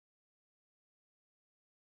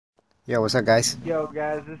Yo, what's up, guys? Yo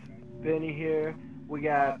guys, this is Benny here. We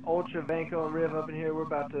got Ultra, Vanko, and Riv up in here. We're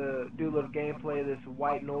about to do a little gameplay of this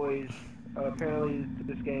white noise. Apparently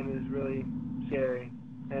this game is really scary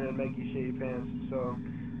and it'll make you shit your pants. So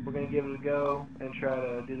we're gonna give it a go and try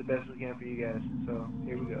to do the best we can for you guys. So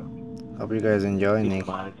here we go. Hope you guys enjoy, Keep in Nick.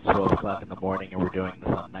 mind it's 12 o'clock in the morning and we're doing this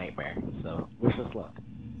on Nightmare, so wish us luck.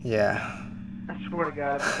 Yeah. I swear to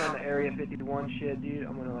God, if it's on the Area 51 shit, dude,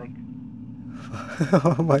 I'm gonna like.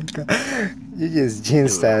 Oh my god. You just Dude,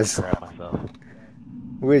 jinxed I'm gonna us. crap myself.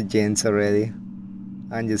 We're jinxed already.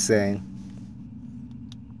 I'm just saying.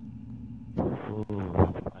 Ooh,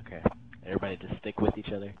 okay. Everybody just stick with each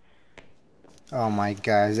other. Oh my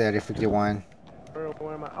god, is that Area 51?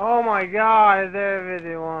 Where am I? Oh my God, is there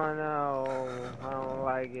 51? No, I don't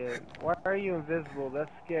like it. Why are you invisible?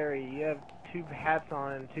 That's scary. You have two hats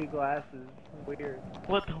on and two glasses. Weird.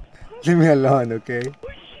 What the Leave me alone, okay?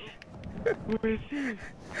 Who is he?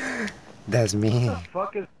 That's What me. the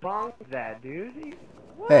fuck is wrong with that, dude? Hey,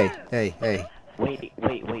 What? hey, hey. Wait.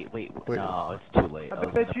 Wait. No, it's too late. I I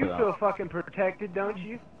was bet gonna you put feel on. fucking protected, don't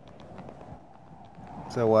you?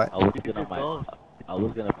 So what? I was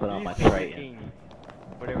gonna put on my Triton.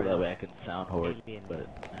 Whatever. That way I can sound horrid, Alien. but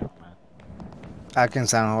never mind. I can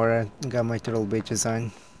sound horror. Got my turtle bitches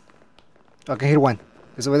on. Okay, here one.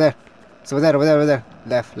 It's over there. It's over there, over there, over there.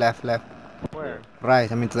 Left, left, left. Where?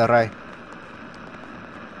 Right, I mean to the right.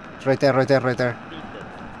 It's right there, right there, right there.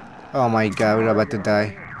 Pizza. Oh my god, we're about to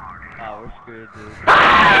die. Oh, we're screwed, dude.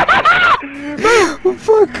 Oh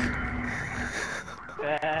fuck!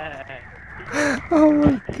 Oh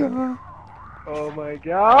my god. Oh my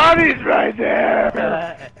God, he's right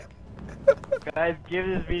there! Guys, give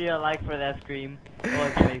this video a like for that scream. Oh,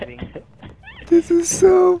 it's amazing. This is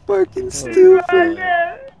so fucking He's right stupid.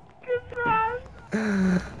 there! Just run!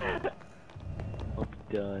 I'm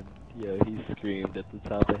done. Yo, he screamed at the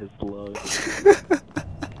top of his lungs.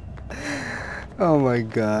 Oh my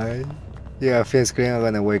god. Yeah, if I scream, I'm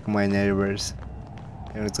gonna wake my neighbors.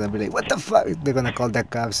 And it's gonna be like, what the fuck? They're gonna call the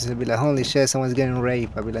cops. They'll be like, holy shit, someone's getting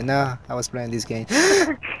raped. I'll be like, nah, I was playing this game.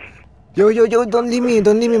 Yo, don't leave me,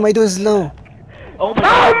 my dude is low. Oh my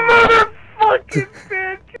Oh, god! motherfucking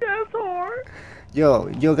bitch ass whore!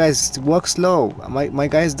 Yo, guys, walk slow. My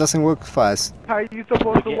guys doesn't work fast. How are you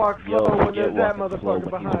supposed to walk slow when forget there's that walking slow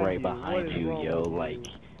motherfucker when he's behind right you? behind What is you, wrong yo. with Like,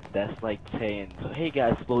 you? that's like saying, hey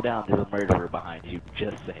guys, slow down, there's a murderer behind you.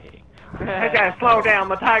 Just saying. Hey guys, slow down,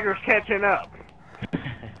 the tiger's catching up.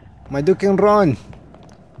 My dude can run.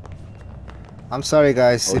 I'm sorry,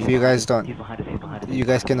 guys, Oh, if you guys don't. he's behind us, he's behind us. You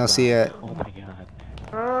guys cannot see it. Oh my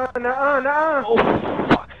god. No. Oh,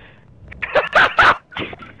 fuck.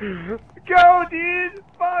 Go, dude!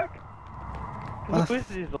 Fuck! Who is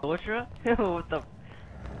this, Ultra? What the?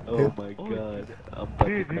 Oh my god. I'm about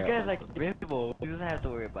Dude, to This crap guy's like myself. invincible. He doesn't have to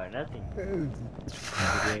worry about nothing.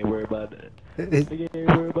 I ain't worried about that. I ain't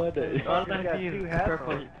worried about that. All He's I got see two is hats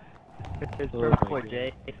purple. on. His Oh purple my God.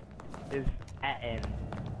 J is at end.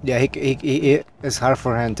 Yeah, it's hard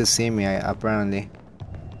for him to see me, apparently.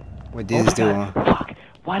 With Oh this my duo. god. Fuck.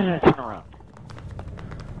 Why did I turn around?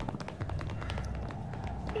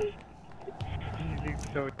 He looks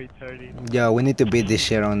so retarded. Yo, we need to beat this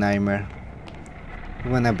shit on Nightmare.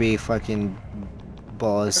 We're gonna be fucking Okay,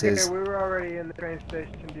 bosses. we were already in the train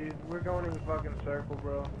station, dude. We're going in a fucking circle,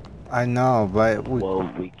 bro. I know, but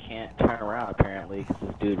Well, we can't turn around apparently because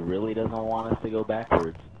this dude really doesn't want us to go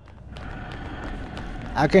backwards.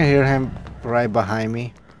 I can hear him right behind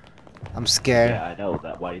me. I'm scared. Yeah, I know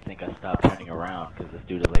that. Why do you think I stopped turning around? Because this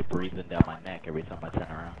dude is like breathing down my neck every time I turn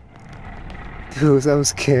around. Dude, I'm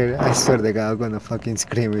scared. I swear to God, I'm gonna fucking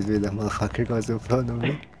scream if the motherfucker goes in front of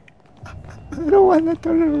me. I don't wanna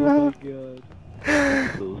turn Oh around. my god.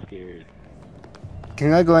 I'm so scared.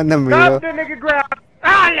 Can I go in the Stop middle? the nigga ground!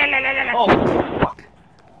 Ah, la, la, la, la, la. Oh fuck.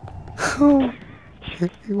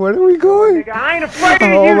 Where are we going? Nigga, I ain't afraid of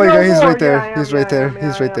Oh you my no god, he's more. right there. Yeah, I am, He's yeah, right I there. am, yeah,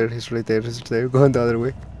 He's I right there. am. He's right there. He's right there. Going the other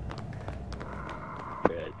way.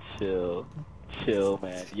 Brad, chill. Chill,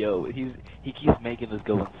 man. Yo, he keeps making us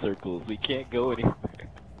go in circles. We can't go anywhere.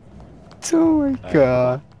 Oh my Alright,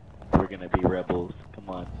 god. we're gonna be rebels. Come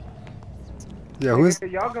on. Yo, who's...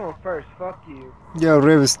 Nigga, y'all going first. Fuck you. Yo,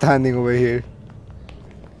 Riv is standing over here.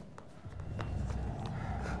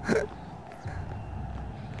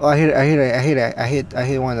 Oh, I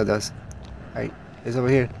hit one of those. He's over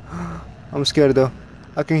here. I'm scared though.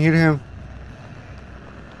 I can hear him.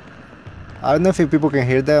 I don't know if people can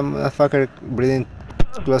hear that motherfucker breathing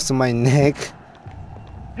close to my neck.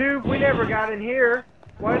 Dude, we never got in here.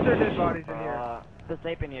 Why is there dead bodies in here? It's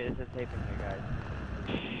safe in here. It's safe in here,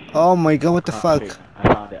 guys. Oh my god, what the fuck?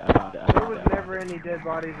 I found it. I found it. I There found was it. never any dead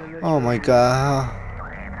bodies in this Oh room. my god.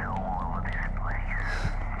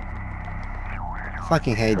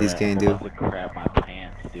 fucking hate this game, dude. I'm about to crap my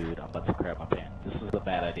pants, dude. I'm about to crap my pants. This is a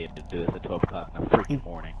bad idea to do this at 12 o'clock in the freaking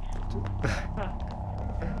morning.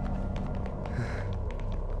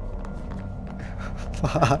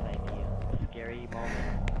 Fuck. Scary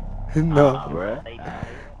moment. No. Bruh.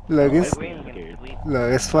 Look, it's Scared.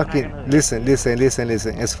 look, it's fucking. Listen.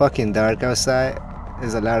 It's fucking dark outside.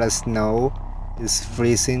 There's a lot of snow. It's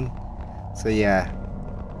freezing. So yeah.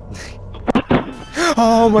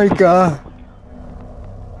 Oh my god.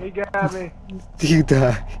 He got me. You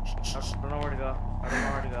died. I don't know where to go. I don't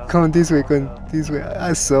know where to go. Come this way, I don't know come where to this way.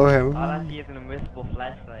 I saw go. All I him. see is an invisible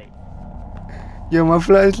flashlight. Yo, my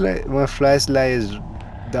flashlight is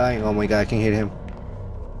dying. Oh my god, I can hit him.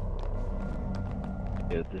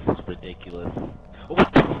 Dude, this is ridiculous. Oh,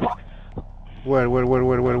 what the fuck? Where? I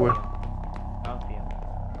don't see him.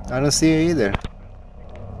 I don't see it either.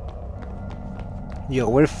 Yo,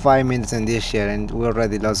 we're 5 minutes in this shit and we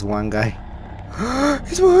already lost one guy.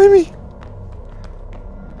 He's behind me!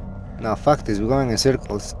 No, fuck this, we're going in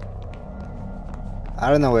circles. I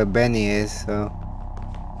don't know where Benny is, so...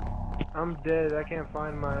 I'm dead. I can't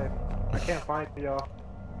find y'all.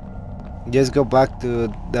 Just go back to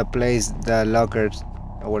the place, the lockers,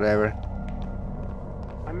 or whatever.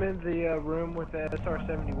 I'm in the room with the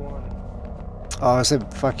SR-71. Oh, it's a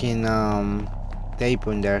fucking, tape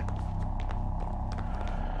in there.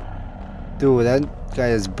 Dude, that guy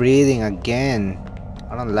is breathing again.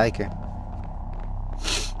 I don't like it.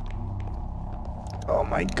 Oh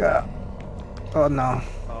my god. Oh no.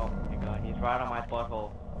 Oh my god, he's right on my butthole.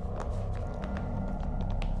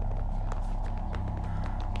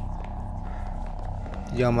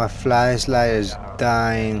 Yo, my flashlight is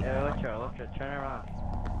dying. Hey, watch out, turn around.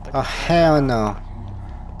 Oh hell no.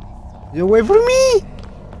 You wait for me!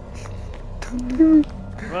 Don't leave me.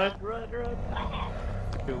 Run.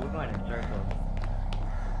 Dude, we're going in circles.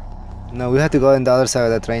 No, we have to go on the other side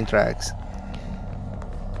of the train tracks.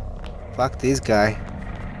 Fuck this guy.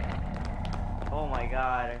 Oh my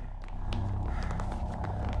god.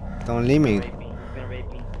 Don't leave me. He's gonna rape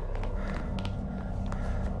me.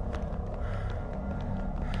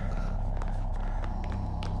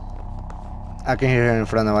 I can hear him in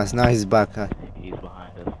front of us. Now he's back. He's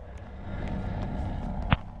behind us.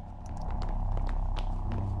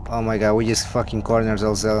 Oh my god, we just fucking cornered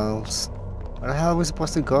ourselves. Where the hell are we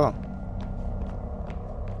supposed to go?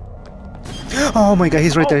 Oh my god,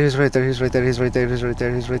 he's right there, he's right there. Where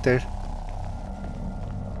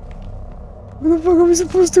the fuck are we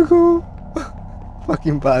supposed to go?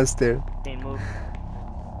 Fucking bastard. Can't move.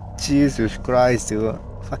 Jesus Christ, dude.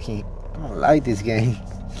 Fucking, I don't like this game.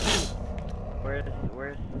 Where's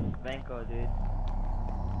Banco, dude?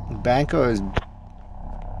 Banco is...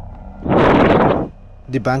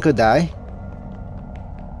 Did Banco die?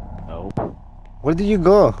 No. Where did you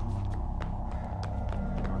go? I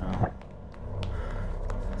don't know.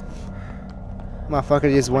 Motherfucker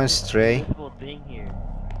just went stray. Invisible thing here.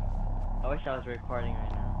 I wish I was recording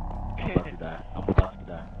right now. I'm about to die. I'm about to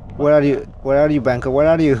die. Where are you? Where are you, Banco? Where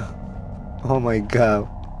are you? Oh my god.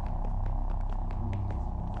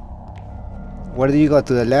 Where do you go?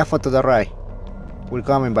 To the left or to the right? We're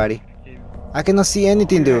coming, buddy. I cannot see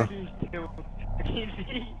anything, dude.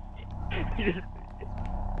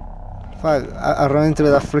 Fuck, I run into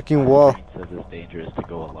that freaking wall. It says it's dangerous to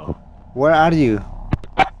go alone. Where are you?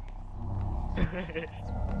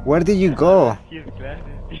 Where did you go? His glasses,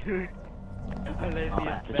 dude. Unless I'm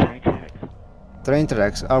at his the train glasses. tracks. Train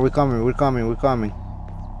tracks. Oh, we're coming.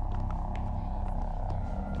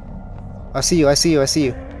 I see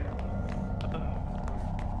you.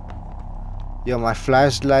 Yo, my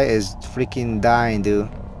flashlight is freaking dying, dude.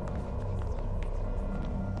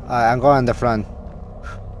 I'm going in the front.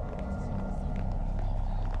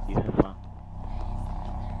 You have fun.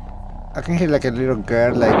 I can hear like a little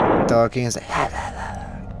girl like talking. It's like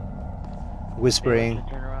whispering.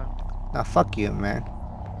 Turn around. Nah, fuck you, man.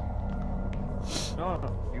 No,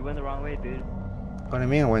 you went the wrong way, dude. What do you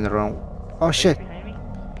mean I went wrong? Oh Are you shit. behind me?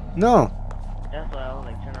 No. That's why I was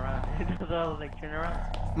like, turn around. That's why I was like, turn around.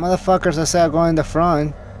 Motherfuckers, I said go in the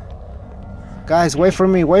front. Guys, wait for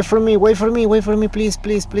me, please. I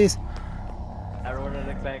don't want to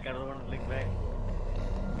look back.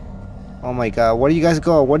 Oh my god, where do you guys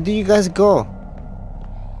go? Rocket,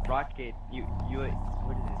 what is it?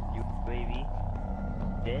 UAV?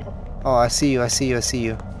 Dead? Oh, I see you.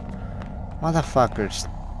 Motherfuckers,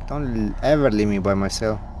 don't ever leave me by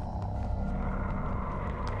myself.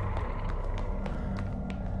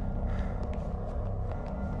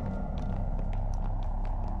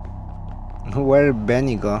 Where did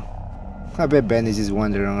Benny go? I bet Benny's just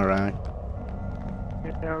wandering around.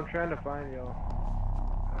 Yeah, I'm trying to find y'all.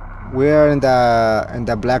 We're in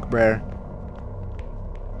the Black Bear.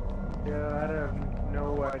 Yeah, I have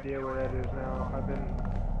no idea where that is now. I've been.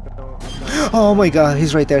 No, I'm not Oh my sure. god,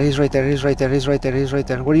 he's right there, he's right there, he's right there, he's right there, he's right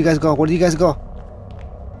there. Where do you guys go? Where do you guys go?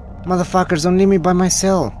 Motherfuckers, don't leave me by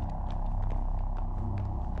myself.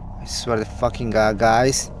 I swear to fucking god,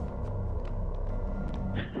 guys.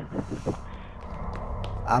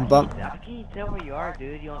 I'm bum. How can you tell where you are,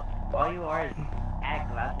 dude? All you are is hat,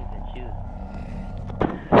 glasses, and shoes.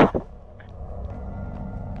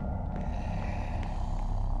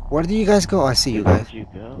 Where do you guys go? I see you Where guys. did you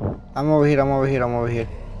go? I'm over here, I'm over here, I'm over here.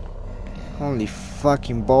 Holy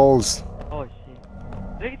fucking balls. Oh shit!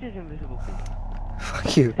 Look at this invisible piece.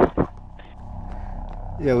 Fuck you.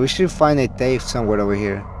 Yeah, we should find a tape somewhere over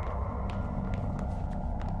here.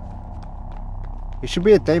 There should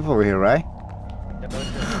be a tape over here, right?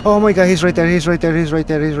 Oh my god, he's right there, he's right there, he's right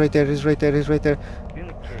there, he's right there, he's right there, he's right there. I'm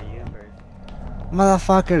gonna kill you first.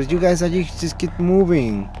 Motherfuckers, you guys you just keep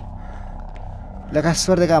moving. Like I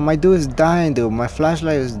swear to god, my dude is dying, dude. My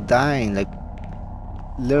flashlight is dying, like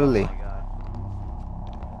literally. Oh my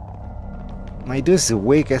god. My dude is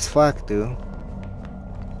weak as fuck, dude.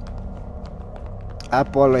 I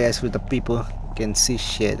apologize for the people who can see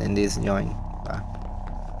shit in this joint.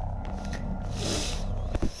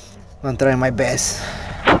 I'm trying my best.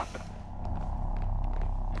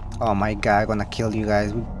 Oh my god, I'm gonna kill you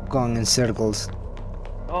guys. We're going in circles.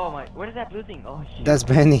 Oh my, what is that blue thing? Oh shit. That's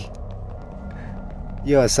Benny.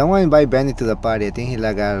 Yo, someone invite Benny to the party. I think he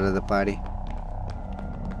got out of the party.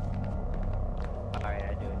 Alright,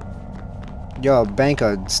 I do it. Yo,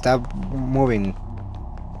 Banco, stop moving.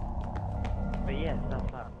 But yeah,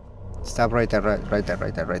 stop. Stop right there, right there,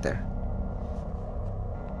 right there, right there.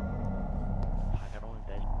 Fuck, I don't want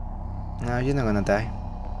that. No, you're not gonna die.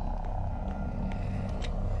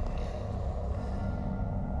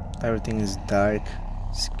 Everything is dark,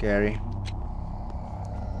 scary.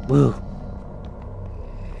 Woo!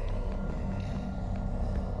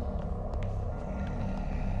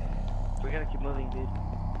 We gotta keep moving, dude.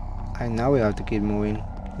 I know we have to keep moving.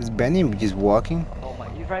 Is Benny just walking? Oh my,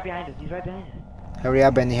 he's right behind us. He's right behind us. Hurry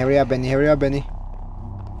up, Benny, hurry up, Benny, hurry up, Benny.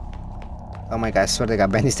 Oh my god, I swear to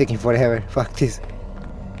god, Benny's taking forever. Fuck this.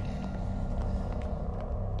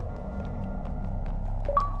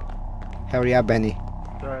 Hurry up, Benny.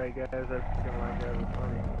 Sorry guys, I freaking like that. It was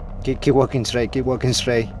funny. Keep walking straight, keep walking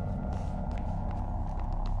straight.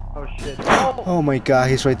 Oh shit. Oh! Oh my god,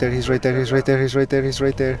 he's right there, he's right there, he's right there, he's right there, he's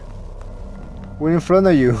right there. We're in front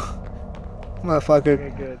of you. Motherfucker.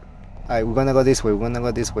 Okay, good. Alright, we're gonna go this way, we're gonna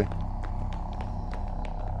go this way.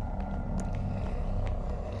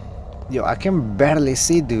 Yo, I can barely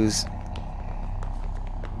see dudes.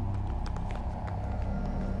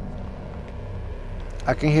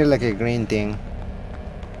 I can hear like a green thing.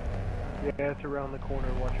 Yeah, it's around the corner.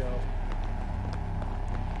 Watch out.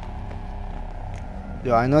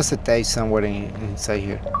 Yo, I know it's a tape somewhere inside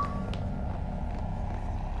here.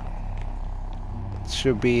 It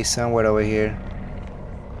should be somewhere over here.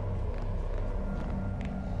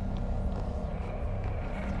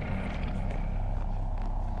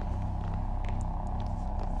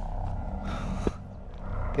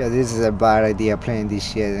 Yeah, this is a bad idea playing this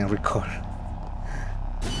shit and record.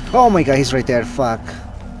 Oh my god, he's right there, fuck.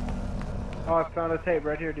 Oh, I found a tape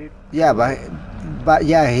right here, dude. Yeah, but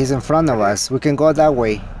yeah, he's in front of us. We can go that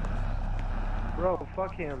way. Bro,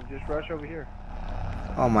 fuck him. Just rush over here.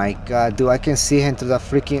 Oh my god, dude, I can see him through the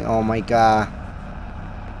freaking. Oh my god.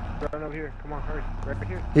 Run over here. Come on, hurry. Right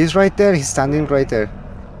here. He's right there, he's standing right there.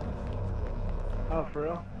 Oh, for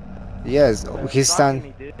real? Yes, he's Stalking stand.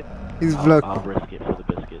 me, dude. He's I'll blocked. risk it for the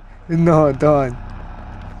biscuit. No, don't.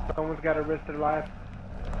 Someone's got to risk their life.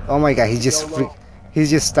 Oh my god, he's just YOLO. he's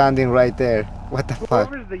just standing right there. What the fuck?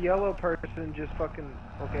 Whoever's the yellow person just fucking...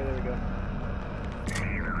 Okay, there we go.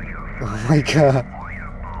 Oh my god.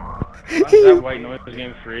 Is that white noise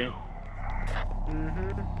game free?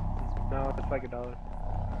 Mm-hmm. No, it's like $1.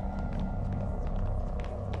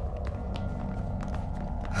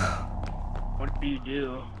 What do you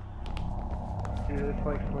do? Dude, it's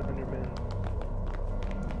like Slenderman.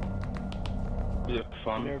 Is it You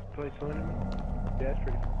fun? never played Slenderman? Yeah, it's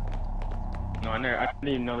pretty fun. No, I didn't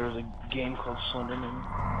even know there was a game called Slenderman.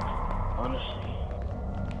 Honestly.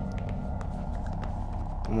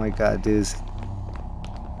 Oh my god, dudes.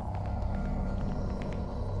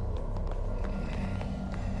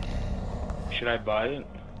 Should I buy it?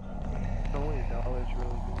 It's only $1. It's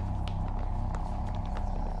really good.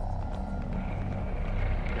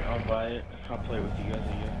 Okay, I'll buy it. I'll play it with you guys,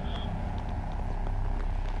 I guess.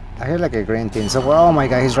 I hear like a green thing. So, oh my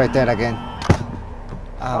god, he's right there again.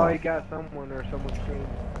 Oh, Ow. he got someone or someone screamed.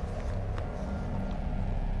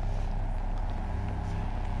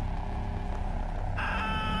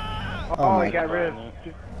 Oh Oh, my- he got Riv. Fine,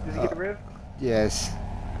 Does he get Riv? Yes.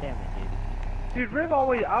 Damn it, dude. Dude, Riv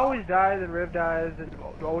always dies, and Riv dies, and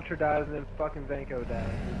Ultra dies, and then fucking Vanko dies.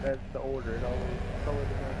 That's the order. It's always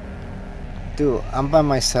the same. Dude, I'm by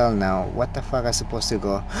myself now. What the fuck am I supposed to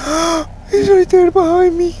go? He's right there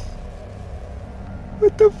behind me.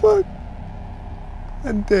 What the fuck?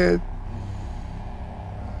 I'm dead.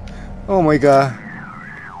 Oh my god.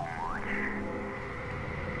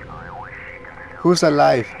 Who's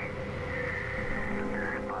alive?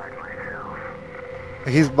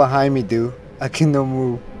 He's behind me, dude. I cannot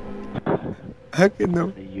move. I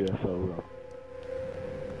cannot. The UFO room.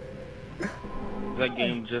 Is that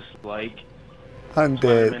game just like I'm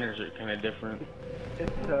dead. Slenderman, or is it kind of different?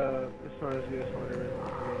 It's not as good as Slender Man,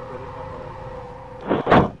 but it's not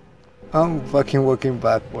bad. I'm fucking walking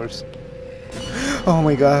backwards. Oh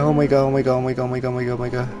my god, oh my god, oh my god, oh my god, oh my god, oh my god, oh my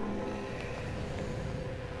god.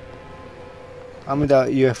 I'm in that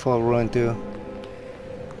UFO run too.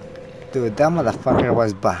 Dude, that motherfucker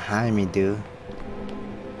was behind me, dude.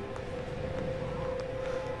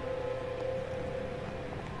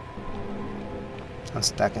 I'm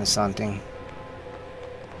stuck in something.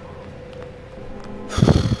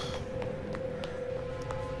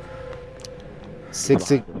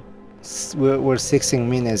 We're 16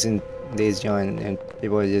 minutes in this joint and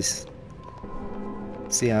people just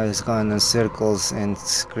see how it's going in circles and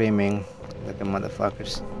screaming like the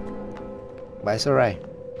motherfuckers. But it's alright.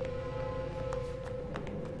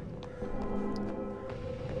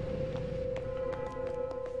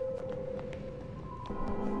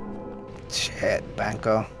 Shit,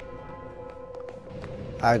 Banco.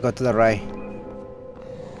 I go to the right.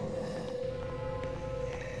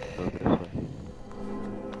 Go this way.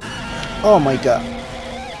 Oh my god.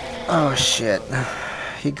 Oh shit.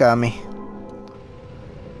 He got me.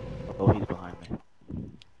 Oh, he's behind me.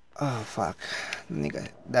 Oh fuck. Nigga,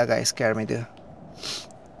 that guy scared me, dude.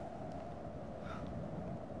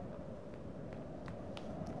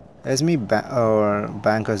 Is me or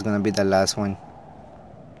Banco is gonna be the last one?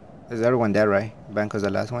 Is everyone there, right? Banco's the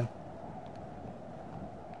last one?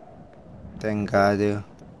 Thank God, dude.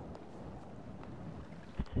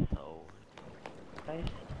 So, guys,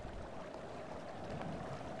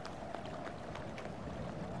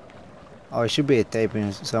 Oh, it should be a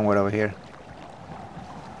taping somewhere over here.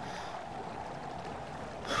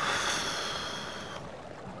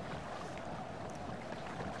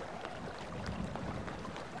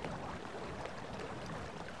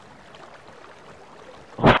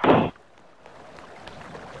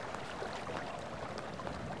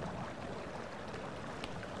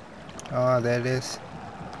 Oh, there it is.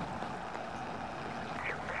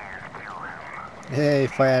 Hey,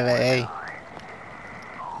 fire the A.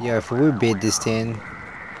 Yeah, if we beat this thing,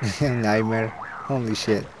 nightmare. Holy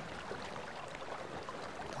shit.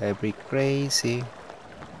 That'd be crazy.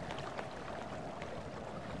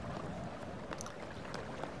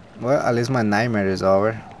 Well, at least my nightmare is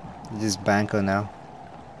over. Just Banco now.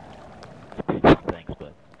 Thanks,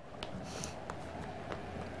 bud.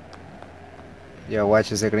 Yeah, watch,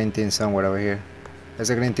 there's a green thing somewhere over here. There's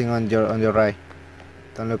a green thing on your right.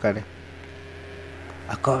 Don't look at it.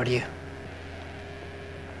 I covered you.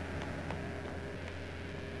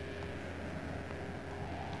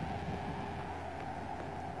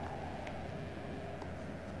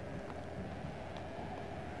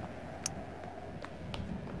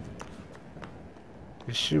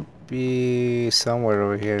 It should be somewhere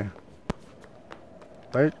over here.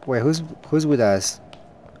 Wait, who's with us?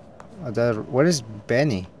 Where is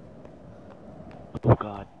Benny? Oh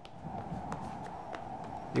God.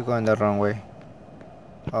 You're going the wrong way.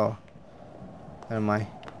 Oh, never mind.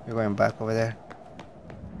 You're going back over there.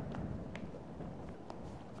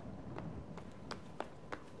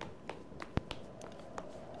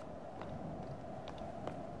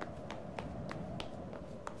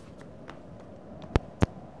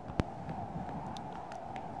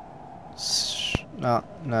 No,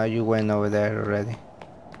 no, you went over there already.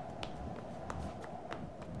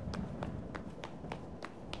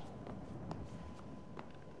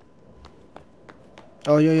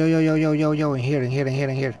 Oh, yo, in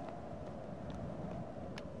here.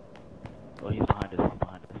 Oh, he's behind us. He's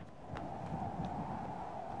behind us.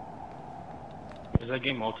 Is that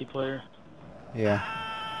game multiplayer? Yeah.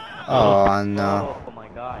 Oh no, oh my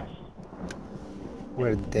gosh.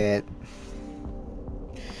 we're dead.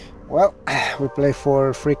 Well, we play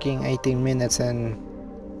for freaking 18 minutes and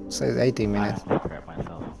says 18 minutes. I almost grabbed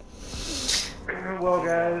myself. Well,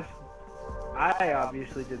 guys, I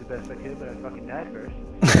obviously did the best I could, but I fucking died first.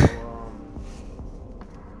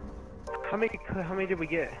 So, how many did we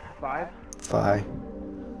get? 5? 5.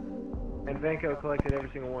 And Vanko collected every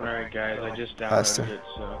single one. Alright guys, I just Faster. downloaded it,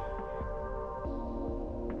 so.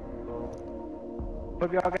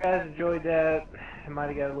 Hope y'all guys enjoyed that. It might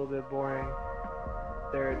have got a little bit boring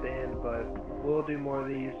there at the end, but we'll do more of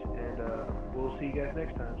these, and we'll see you guys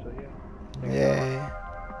next time. So yeah.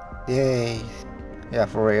 Yay. Yay. Yeah,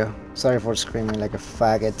 for real. Sorry for screaming like a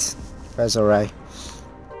faggot. That's alright.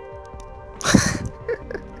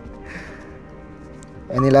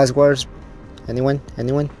 Any last words? Anyone?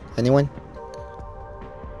 Anyone? Anyone?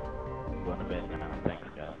 Going to bed now. Thanks,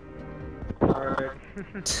 guys. Alright.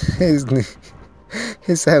 He's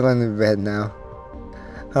he's going to bed now.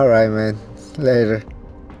 Alright, man. Later.